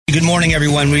Good morning,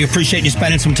 everyone. We appreciate you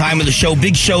spending some time with the show.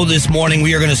 Big show this morning.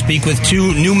 We are going to speak with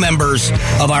two new members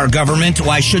of our government.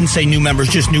 Well, I shouldn't say new members,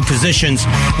 just new positions.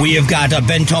 We have got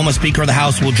Ben Toma, Speaker of the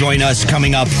House, will join us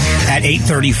coming up at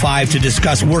 8:35 to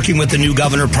discuss working with the new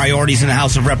governor, priorities in the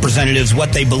House of Representatives,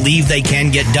 what they believe they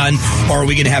can get done, or are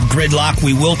we going to have gridlock?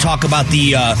 We will talk about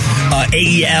the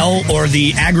AEL, or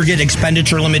the aggregate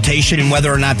expenditure limitation, and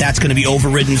whether or not that's going to be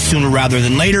overridden sooner rather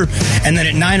than later. And then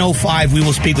at 9:05, we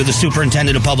will speak with the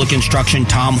Superintendent of Public Instruction,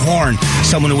 Tom Horn,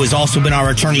 someone who has also been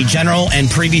our Attorney General and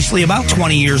previously, about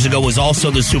 20 years ago, was also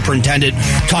the superintendent.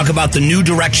 Talk about the new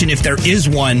direction, if there is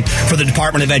one, for the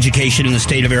Department of Education in the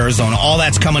state of Arizona. All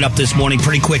that's coming up this morning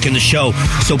pretty quick in the show,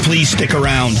 so please stick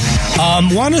around.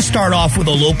 Want to start off with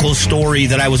a local story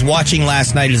that I was watching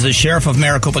last night. As the sheriff of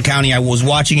Maricopa County, I was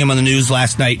watching him on the news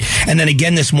last night, and then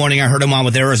again this morning I heard him on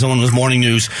with Arizona's Morning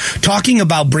News, talking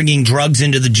about bringing drugs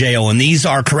into the jail. And these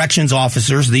are corrections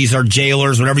officers, these are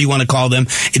jailers, whatever you want to call them.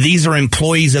 These are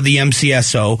employees of the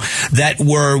MCSO that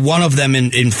were, one of them,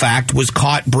 in fact, was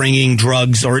caught bringing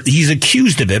drugs, or he's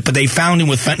accused of it, but they found him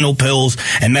with fentanyl pills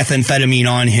and methamphetamine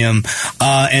on him.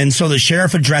 And so the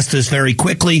sheriff addressed this very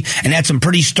quickly and had some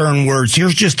pretty stern words.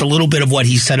 Here's just a little bit of what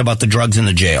he said about the drugs in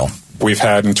the jail. We've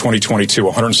had in 2022,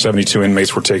 172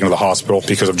 inmates were taken to the hospital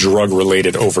because of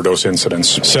drug-related overdose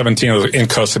incidents. 17 of the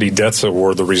in-custody deaths that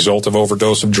were the result of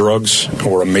overdose of drugs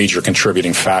were a major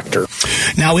contributing factor.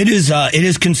 Now, it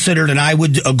is considered, and I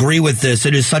would agree with this,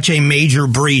 it is such a major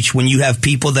breach when you have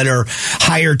people that are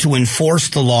hired to enforce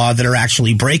the law that are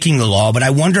actually breaking the law. But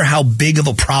I wonder how big of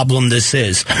a problem this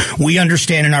is. We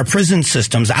understand in our prison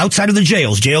systems, outside of the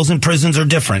jails and prisons are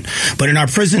different, but in our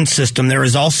prison system, there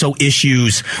is also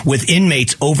issues with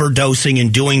inmates overdosing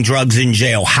and doing drugs in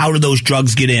jail. How do those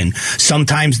drugs get in?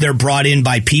 Sometimes they're brought in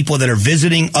by people that are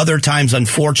visiting. Other times,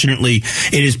 unfortunately,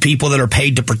 it is people that are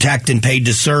paid to protect and paid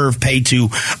to serve, paid to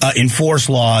enforce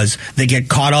laws that get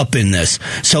caught up in this.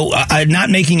 So I'm not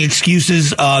making excuses.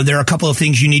 There are a couple of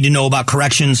things you need to know about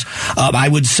corrections. I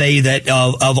would say that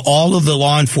of all of the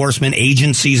law enforcement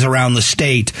agencies around the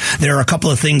state, there are a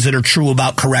couple of things that are true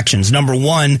about corrections. Number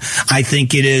one, I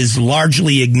think it is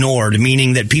largely ignored,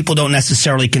 meaning that people don't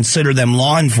necessarily consider them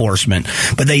law enforcement,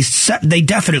 but they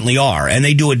definitely are, and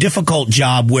they do a difficult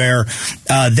job where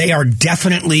they are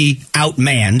definitely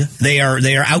outmanned. They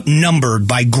are outnumbered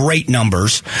by great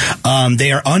numbers.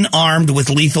 They are unarmed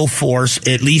with lethal force,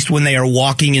 at least when they are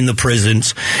walking in the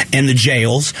prisons and the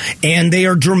jails, and they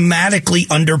are dramatically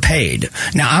underpaid.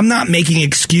 Now, I'm not making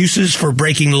excuses for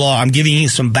breaking the law. I'm giving you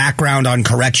some background on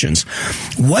corrections.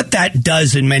 What that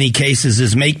does in many cases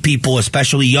is make people,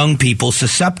 especially young people,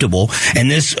 susceptible, and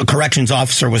this corrections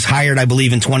officer was hired, I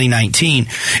believe, in 2019.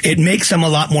 It makes them a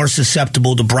lot more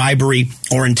susceptible to bribery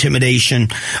or intimidation,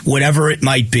 whatever it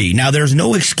might be. Now, there's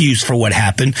no excuse for what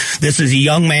happened. This is a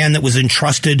young man that was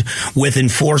entrusted with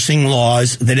enforcing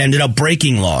laws that ended up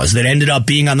breaking laws, that ended up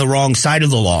being on the wrong side of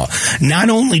the law. Not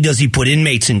only does he put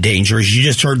inmates in danger, as you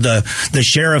just heard the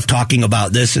sheriff talking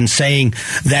about this and saying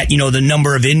that, the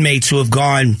number of inmates who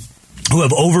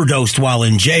have overdosed while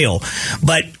in jail.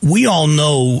 But we all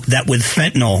know that with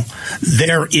fentanyl,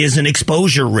 there is an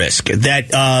exposure risk,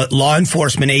 that law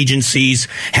enforcement agencies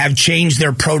have changed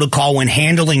their protocol when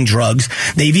handling drugs.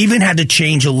 They've even had to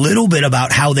change a little bit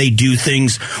about how they do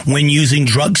things when using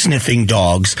drug sniffing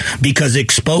dogs because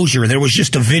exposure. There was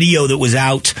just a video that was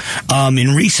out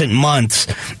in recent months,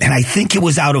 and I think it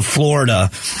was out of Florida,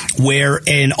 where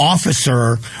an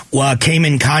officer came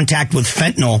in contact with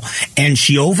fentanyl and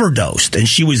she overdosed. And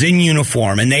she was in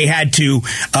uniform, and they had to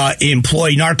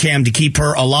employ Narcan to keep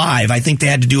her alive. I think they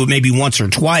had to do it maybe once or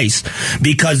twice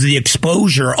because the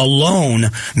exposure alone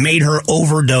made her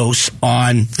overdose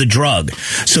on the drug.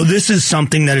 So this is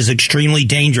something that is extremely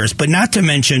dangerous, but not to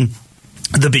mention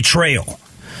the betrayal.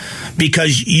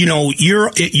 Because,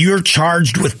 you're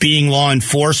charged with being law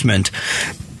enforcement,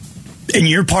 and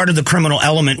you're part of the criminal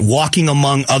element walking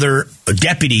among other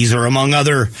deputies or among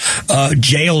other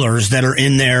jailers that are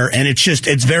in there, and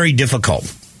it's very difficult.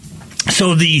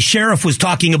 So the sheriff was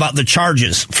talking about the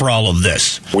charges for all of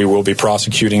this. We will be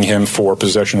prosecuting him for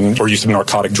possession or use of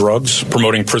narcotic drugs,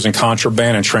 promoting prison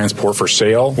contraband and transport for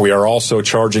sale. We are also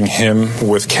charging him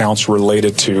with counts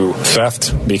related to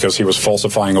theft because he was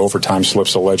falsifying overtime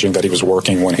slips alleging that he was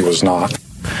working when he was not.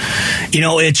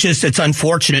 It's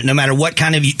unfortunate no matter what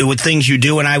kind of things you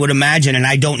do. And I would imagine, and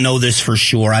I don't know this for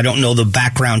sure, I don't know the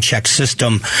background check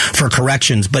system for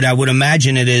corrections, but I would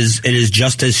imagine it is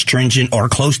just as stringent or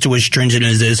close to as stringent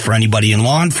as it is for anybody in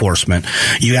law enforcement.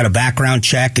 You got a background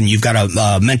check and you've got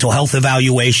a mental health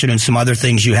evaluation and some other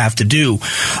things you have to do.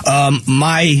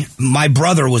 My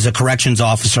brother was a corrections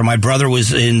officer. My brother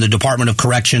was in the Department of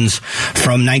Corrections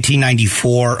from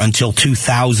 1994 until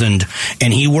 2000,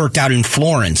 and he worked out in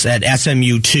Florence at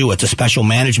SMU 2 at the Special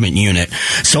Management Unit.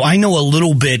 So I know a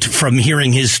little bit from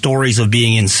hearing his stories of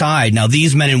being inside. Now,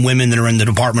 these men and women that are in the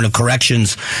Department of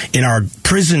Corrections in our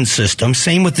prison system,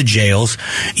 same with the jails,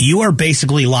 you are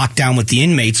basically locked down with the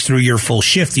inmates through your full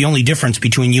shift. The only difference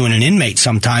between you and an inmate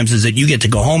sometimes is that you get to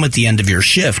go home at the end of your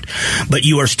shift, but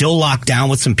you are still locked down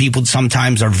with some people that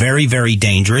sometimes are very, very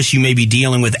dangerous. You may be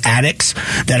dealing with addicts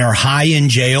that are high in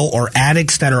jail, or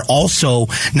addicts that are also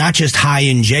not just high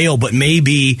in jail, but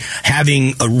maybe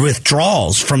having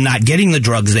withdrawals from not getting the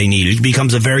drugs they need. It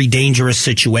becomes a very dangerous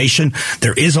situation.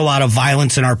 There is a lot of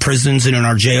violence in our prisons and in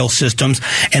our jail systems,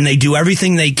 and they do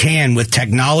everything they can with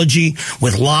technology,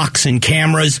 with locks and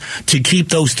cameras to keep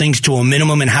those things to a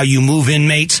minimum in how you move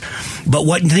inmates. But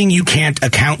one thing you can't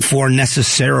account for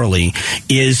necessarily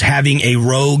is having a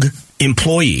rogue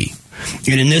employee.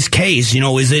 And in this case,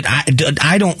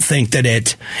 I don't think that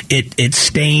it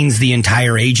stains the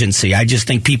entire agency. I just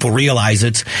think people realize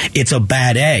it's a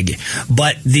bad egg.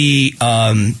 But the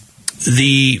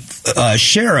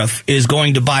sheriff is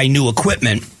going to buy new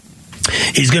equipment.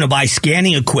 He's going to buy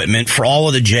scanning equipment for all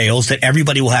of the jails that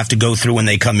everybody will have to go through when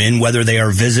they come in, whether they are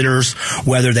visitors,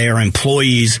 whether they are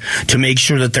employees, to make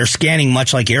sure that they're scanning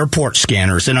much like airport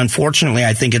scanners. And unfortunately,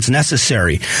 I think it's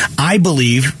necessary. I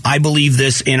believe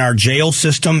this in our jail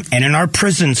system and in our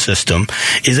prison system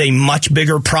is a much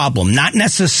bigger problem. Not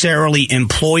necessarily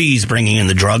employees bringing in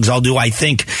the drugs, although I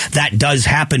think that does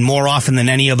happen more often than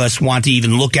any of us want to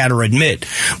even look at or admit.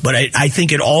 But I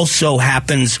think it also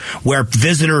happens where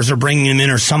visitors are bringing them in,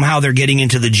 or somehow they're getting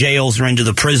into the jails or into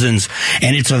the prisons,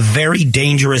 and it's a very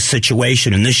dangerous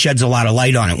situation, and this sheds a lot of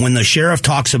light on it. When the sheriff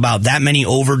talks about that many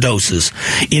overdoses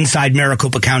inside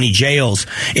Maricopa County jails,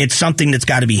 it's something that's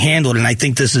got to be handled, and I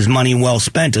think this is money well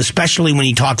spent, especially when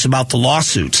he talks about the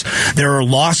lawsuits. There are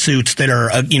lawsuits that are,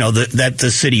 that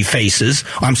the city faces,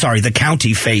 the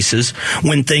county faces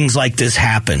when things like this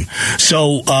happen.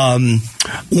 So,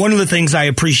 one of the things I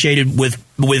appreciated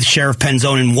with Sheriff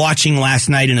Penzone and watching last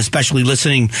night, and especially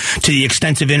listening to the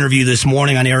extensive interview this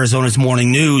morning on Arizona's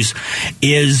Morning News,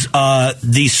 is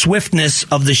the swiftness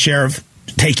of the sheriff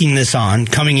taking this on,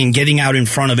 coming and getting out in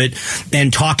front of it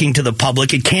and talking to the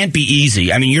public. It can't be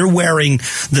easy. I mean, you're wearing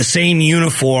the same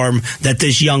uniform that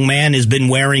this young man has been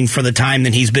wearing for the time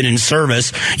that he's been in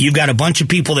service. You've got a bunch of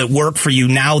people that work for you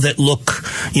now that look,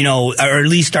 or at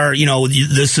least are,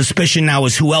 the suspicion now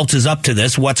is who else is up to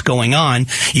this, what's going on.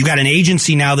 You've got an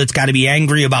agency now that's got to be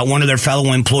angry about one of their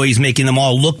fellow employees making them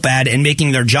all look bad and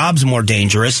making their jobs more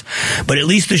dangerous. But at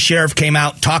least the sheriff came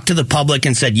out, talked to the public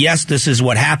and said, yes, this is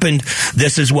what happened.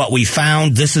 This is what we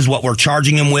found. This is what we're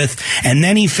charging him with. And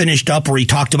then he finished up where he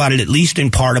talked about it, at least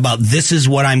in part, about this is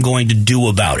what I'm going to do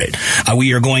about it.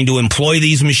 We are going to employ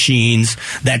these machines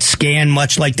that scan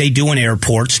much like they do in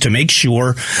airports to make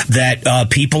sure that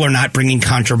people are not bringing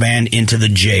contraband into the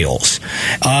jails.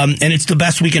 And it's the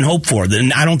best we can hope for.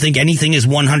 And I don't think anything is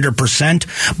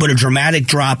 100%, but a dramatic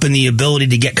drop in the ability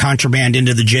to get contraband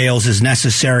into the jails is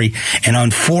necessary. And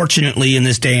unfortunately, in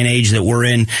this day and age that we're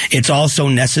in, it's also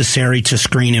necessary to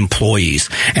screen employees.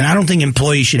 And I don't think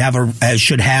employees should have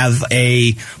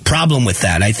a problem with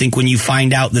that. I think when you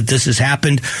find out that this has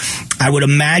happened, I would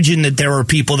imagine that there are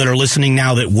people that are listening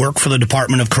now that work for the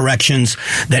Department of Corrections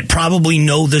that probably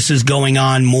know this is going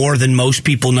on more than most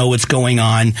people know it's going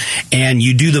on, and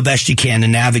you do the best you can to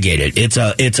navigate it.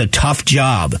 It's a tough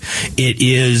job. It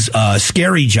is a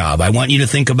scary job. I want you to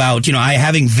think about, I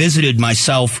having visited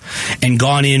myself and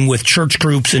gone in with church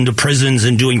groups into prisons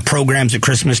and doing programs at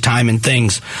Christmas time and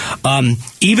things.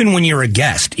 Even when you're a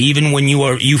guest, even when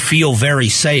you feel very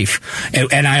safe,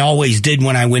 and I always did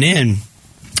when I went in,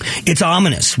 it's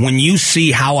ominous when you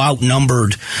see how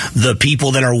outnumbered the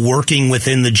people that are working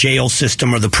within the jail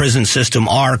system or the prison system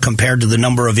are compared to the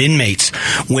number of inmates.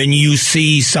 When you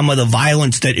see some of the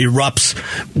violence that erupts,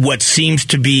 what seems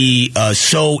to be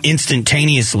so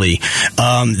instantaneously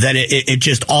that it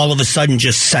just all of a sudden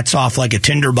just sets off like a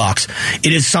tinderbox.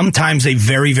 It is sometimes a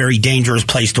very, very dangerous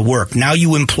place to work. Now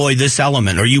you employ this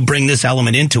element, or you bring this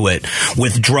element into it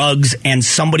with drugs, and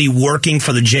somebody working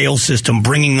for the jail system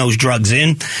bringing those drugs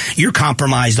in. you're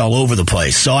compromised all over the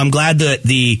place. So I'm glad that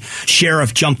the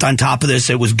sheriff jumped on top of this.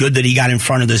 It was good that he got in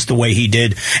front of this the way he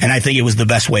did, and I think it was the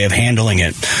best way of handling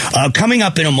it. Coming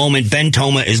up in a moment, Ben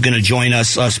Toma is going to join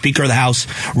us, Speaker of the House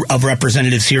of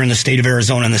Representatives here in the state of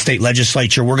Arizona and the state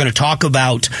legislature. We're going to talk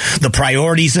about the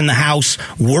priorities in the House,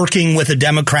 working with a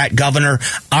Democrat governor.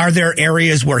 Are there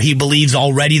areas where he believes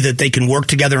already that they can work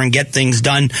together and get things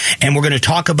done? And we're going to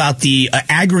talk about the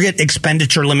aggregate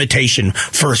expenditure limitation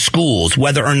for schools,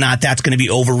 whether or not that's going to be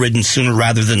overridden sooner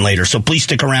rather than later. So please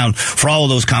stick around for all of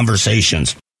those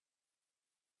conversations.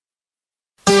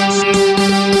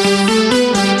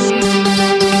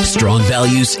 Strong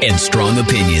values and strong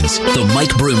opinions. The Mike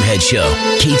Broomhead Show.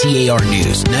 KTAR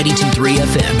News, 92.3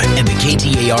 FM, and the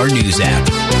KTAR News app.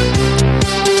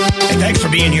 And thanks for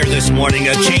being here this morning.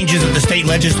 Changes at the state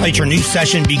legislature, new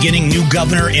session beginning, new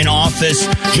governor in office.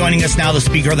 Joining us now, the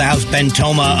Speaker of the House, Ben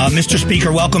Toma. Mr.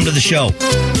 Speaker, welcome to the show.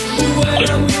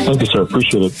 Thank you, sir.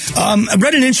 Appreciate it. I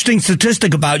read an interesting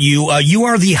statistic about you. You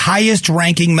are the highest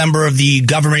ranking member of the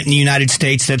government in the United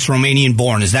States that's Romanian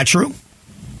born. Is that true?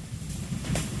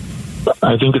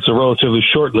 I think it's a relatively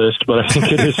short list, but I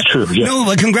think it is true. Yeah. No,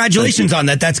 but congratulations on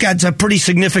that. That's a pretty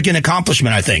significant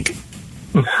accomplishment, I think.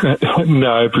 No,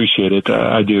 I appreciate it.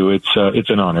 I do. It's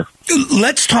an honor.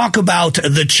 Let's talk about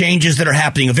the changes that are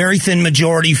happening. A very thin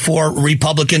majority for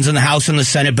Republicans in the House and the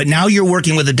Senate, but now you're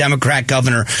working with a Democrat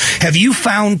governor. Have you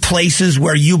found places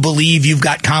where you believe you've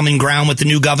got common ground with the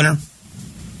new governor?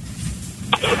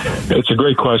 It's a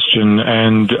great question,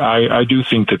 and I do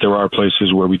think that there are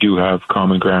places where we do have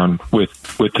common ground with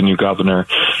the new governor.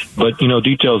 But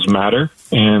details matter,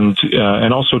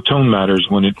 and also tone matters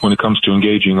when it comes to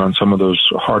engaging on some of those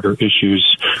harder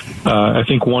issues. I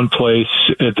think one place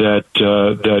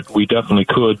that we definitely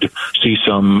could see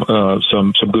some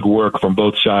good work from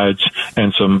both sides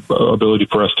and some ability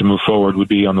for us to move forward would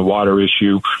be on the water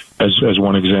issue, as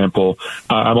one example.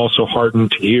 I'm also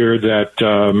heartened to hear that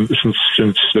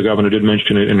since the governor did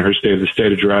mention it in her State of the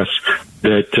State address,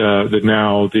 that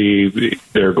now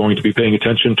they're going to be paying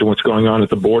attention to what's going on at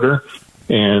the border.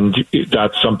 And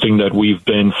that's something that we've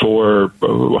been for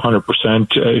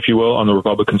 100%, if you will, on the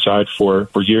Republican side for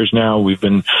years now. We've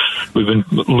been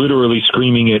literally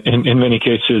screaming it in many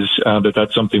cases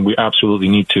that's something we absolutely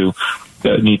need to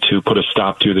put a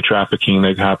stop to, the trafficking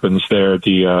that happens there,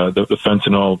 the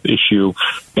fentanyl issue,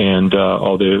 and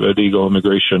all the illegal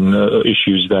immigration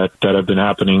issues that have been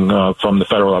happening from the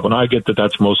federal level. And I get that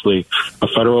that's mostly a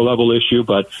federal level issue,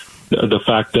 but the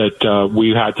fact that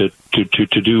we had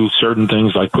to do certain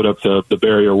things like put up the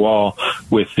barrier wall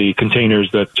with the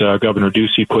containers that Governor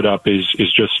Ducey put up is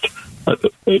just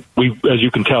as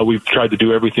you can tell, we've tried to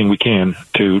do everything we can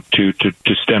to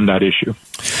stem that issue.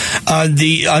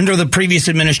 Under the previous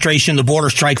administration, the Border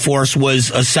Strike Force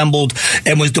was assembled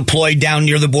and was deployed down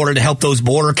near the border to help those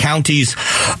border counties.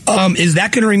 Is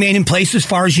that going to remain in place as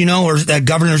far as you know, or is that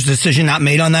governor's decision not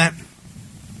made on that?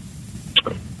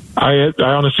 I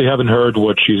honestly haven't heard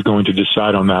what she's going to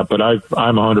decide on that, but I'm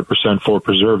 100% for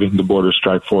preserving the Border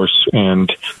Strike Force,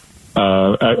 and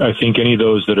I think any of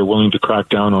those that are willing to crack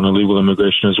down on illegal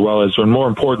immigration, as well as, and more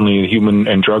importantly, human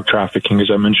and drug trafficking,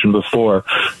 as I mentioned before,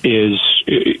 is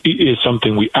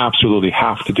something we absolutely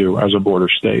have to do as a border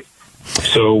state.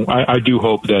 So I do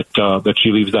hope that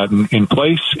she leaves that in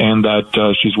place, and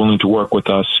that she's willing to work with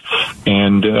us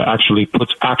and actually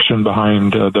puts action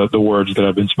behind the words that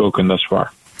have been spoken thus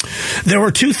far. There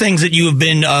were two things that you've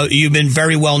been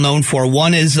very well known for.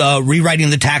 One is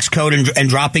rewriting the tax code and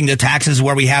dropping the taxes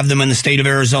where we have them in the state of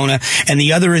Arizona, and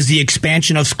the other is the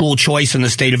expansion of school choice in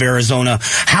the state of Arizona.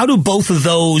 How do both of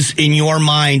those, in your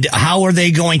mind, how are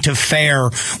they going to fare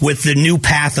with the new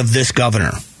path of this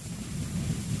governor?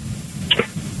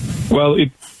 Well,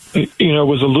 it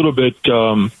was a little bit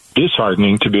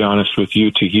disheartening, to be honest with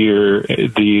you, to hear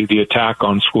the attack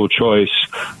on school choice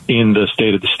in the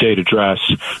State of the State address,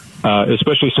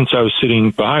 especially since I was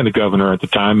sitting behind the governor at the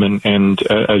time, and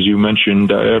as you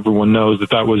mentioned, everyone knows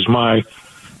that was my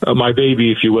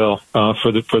baby, if you will,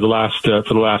 for the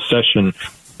last session.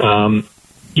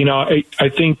 I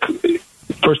think,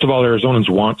 first of all, Arizonans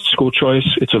want school choice.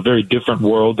 It's a very different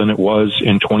world than it was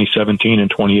in 2017 and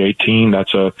 2018.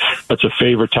 That's a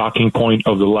favorite talking point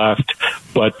of the left.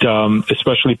 But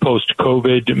especially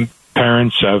post-COVID,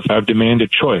 parents have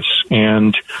demanded choice.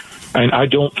 And I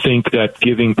don't think that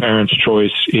giving parents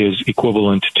choice is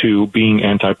equivalent to being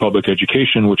anti-public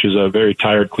education, which is a very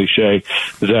tired cliche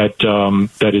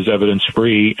that is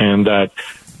evidence-free and that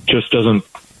just doesn't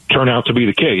turn out to be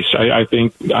the case. I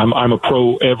think I'm a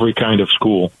pro every kind of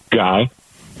school guy,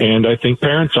 and I think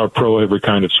parents are pro every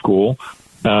kind of school.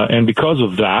 And because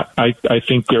of that, I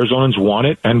think Arizonans want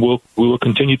it, and we will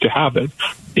continue to have it.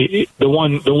 The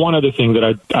one other thing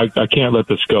that I can't let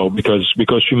this go because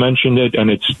you mentioned it, and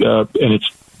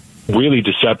it's really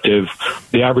deceptive.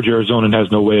 The average Arizonan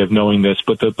has no way of knowing this,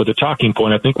 but the talking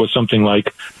point I think was something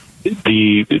like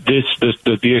the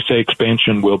DSA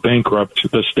expansion will bankrupt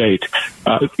the state.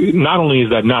 Not only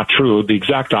is that not true, the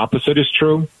exact opposite is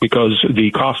true, because the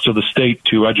cost of the state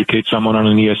to educate someone on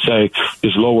an ESA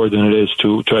is lower than it is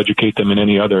to educate them in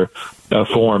any other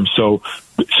form. So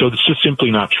it's just simply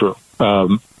not true.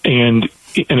 And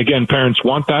again, parents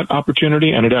want that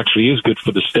opportunity, and it actually is good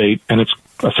for the state, and it's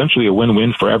essentially a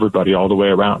win-win for everybody all the way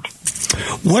around.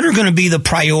 What are going to be the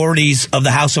priorities of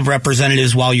the House of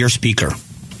Representatives while you're Speaker?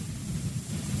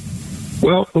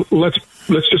 Well, let's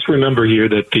just remember here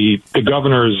that the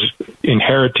governor is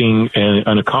inheriting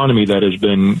an economy that has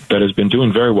been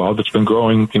doing very well, that's been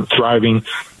growing and thriving,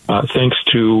 thanks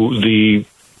to the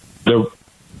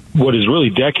what is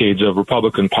really decades of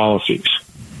Republican policies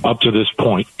up to this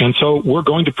point. And so we're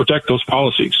going to protect those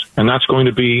policies, and that's going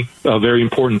to be a very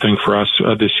important thing for us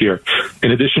this year. In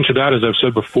addition to that, as I've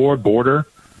said before, border.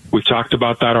 We've talked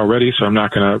about that already, so I'm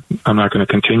not going to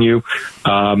continue.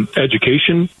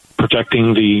 Education.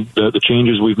 Protecting the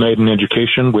changes we've made in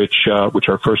education, which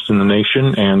are first in the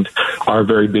nation and are a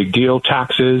very big deal.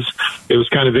 Taxes. It was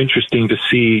kind of interesting to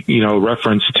see,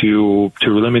 reference to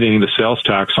eliminating the sales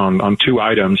tax on two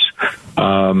items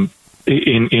in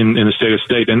the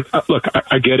state. And look,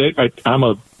 I get it.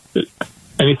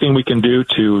 Anything we can do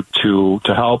to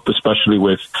help, especially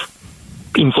with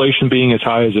inflation being as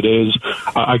high as it is.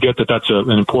 I get that that's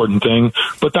an important thing,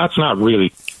 but that's not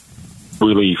really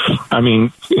relief. I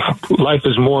mean, life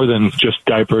is more than just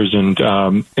diapers and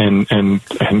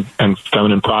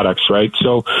feminine products, right?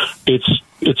 So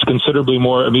it's considerably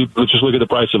more. I mean, let's just look at the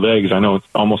price of eggs. I know it's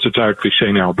almost a tired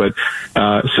cliche now, but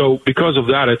so because of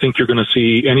that, I think you're going to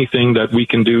see anything that we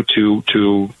can do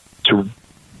to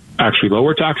actually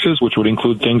lower taxes, which would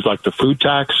include things like the food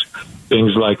tax,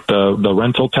 things like the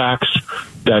rental tax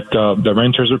that the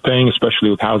renters are paying,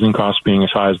 especially with housing costs being as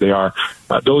high as they are.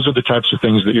 Those are the types of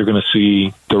things that you're going to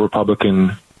see the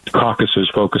Republican caucuses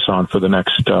focus on for the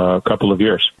next couple of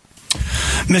years.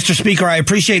 Mr. Speaker, I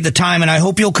appreciate the time, and I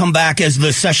hope you'll come back as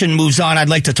the session moves on. I'd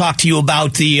like to talk to you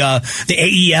about the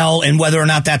AEL and whether or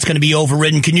not that's going to be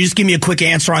overridden. Can you just give me a quick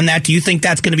answer on that? Do you think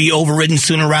that's going to be overridden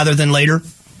sooner rather than later?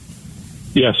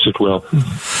 Yes, it will.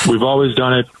 We've always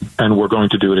done it, and we're going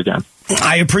to do it again.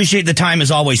 I appreciate the time as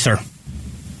always, sir.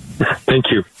 Thank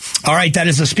you. All right, that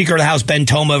is the Speaker of the House, Ben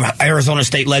Toma of Arizona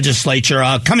State Legislature.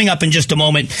 Coming up in just a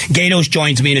moment, Gatos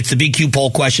joins me, and it's the BQ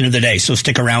poll question of the day, so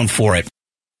stick around for it.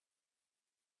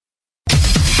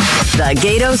 The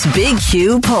Gatos Big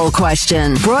Q poll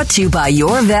question, brought to you by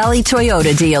Your Valley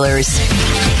Toyota dealers.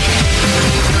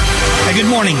 Hey, good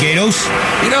morning, Gatos.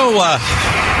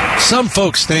 Some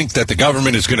folks think that the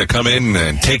government is going to come in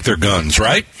and take their guns,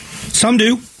 right? Some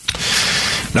do.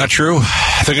 Not true.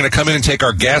 They're going to come in and take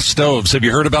our gas stoves. Have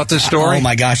you heard about this story? Oh,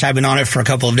 my gosh. I've been on it for a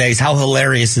couple of days. How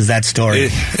hilarious is that story?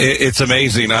 It's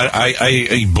amazing.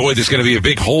 Boy, there's going to be a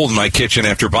big hole in my kitchen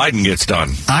after Biden gets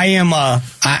done. I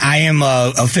am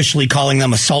officially calling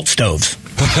them assault stoves.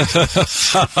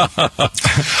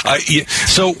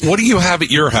 So what do you have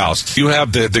at your house? Do you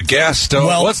have the gas stove?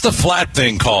 Well, what's the flat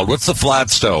thing called? What's the flat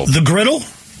stove? The griddle?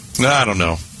 No, I don't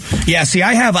know. Yeah, see,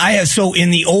 I have, so in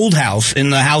the old house,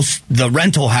 the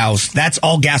rental house, that's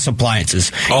all gas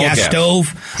appliances. All gas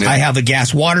stove, yeah. I have a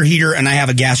gas water heater, and I have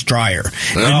a gas dryer.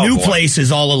 The new place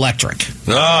is all electric.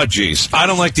 Oh, geez. I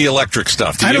don't like the electric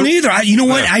stuff. I don't either. You know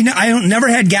what? I never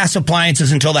had gas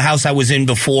appliances until the house I was in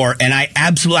before, and I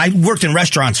worked in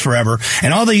restaurants forever,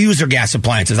 and all they use are gas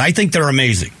appliances. I think they're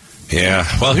amazing. Yeah.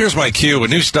 Well, here's my cue. A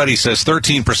new study says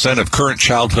 13% of current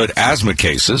childhood asthma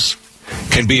cases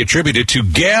can be attributed to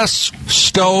gas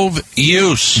stove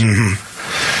use. Mm-hmm.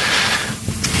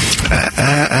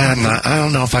 I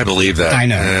don't know if I believe that. I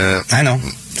know.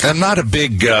 I'm not a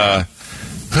big.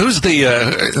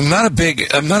 I'm not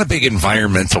a big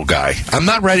environmental guy. I'm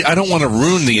not ready. I don't want to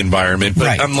ruin the environment, but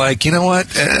right. I'm like, you know what?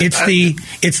 It's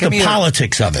the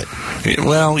politics of it.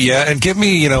 Well, yeah, and give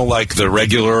me, like the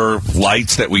regular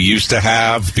lights that we used to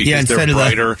have because they're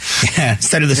brighter.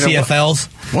 Instead of the CFLs.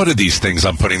 What are these things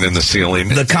I'm putting in the ceiling?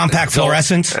 The compact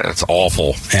fluorescents? That's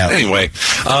awful. Yeah. Anyway,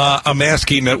 I'm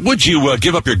asking, would you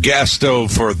give up your gas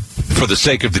stove for the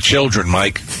sake of the children,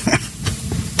 Mike?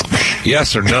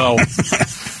 Yes or no?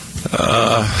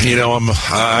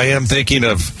 I am thinking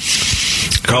of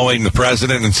calling the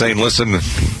president and saying, listen,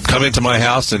 come into my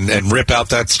house and rip out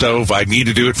that stove. I need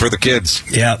to do it for the kids.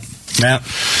 Yeah.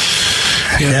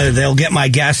 They'll get my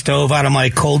gas stove out of my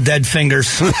cold, dead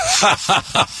fingers.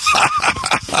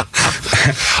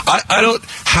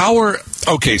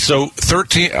 Okay, so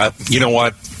 13, you know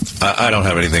what? I don't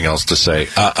have anything else to say.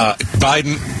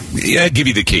 Biden, give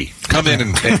you the key. Come in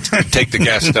and take the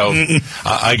gas stove.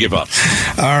 I give up.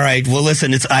 All right. Well,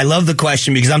 listen, I love the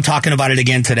question because I'm talking about it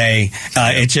again today.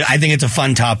 I think it's a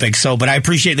fun topic. But I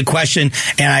appreciate the question,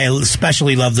 and I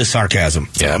especially love the sarcasm.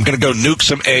 Yeah, I'm going to go nuke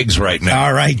some eggs right now.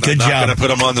 All right. Good job. I'm not going to put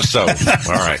them on the stove.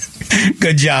 All right.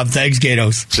 Good job. Thanks,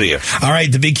 Gatos. See ya. All right.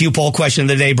 The Big Q poll question of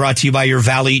the day brought to you by your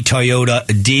Valley Toyota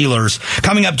dealers.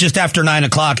 Coming up just after 9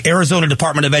 o'clock, Arizona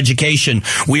Department of Education.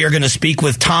 We are going to speak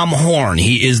with Tom Horn.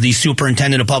 He is the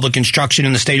superintendent of public instruction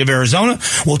in the state of Arizona.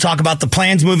 We'll talk about the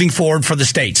plans moving forward for the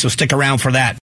state. So stick around for that.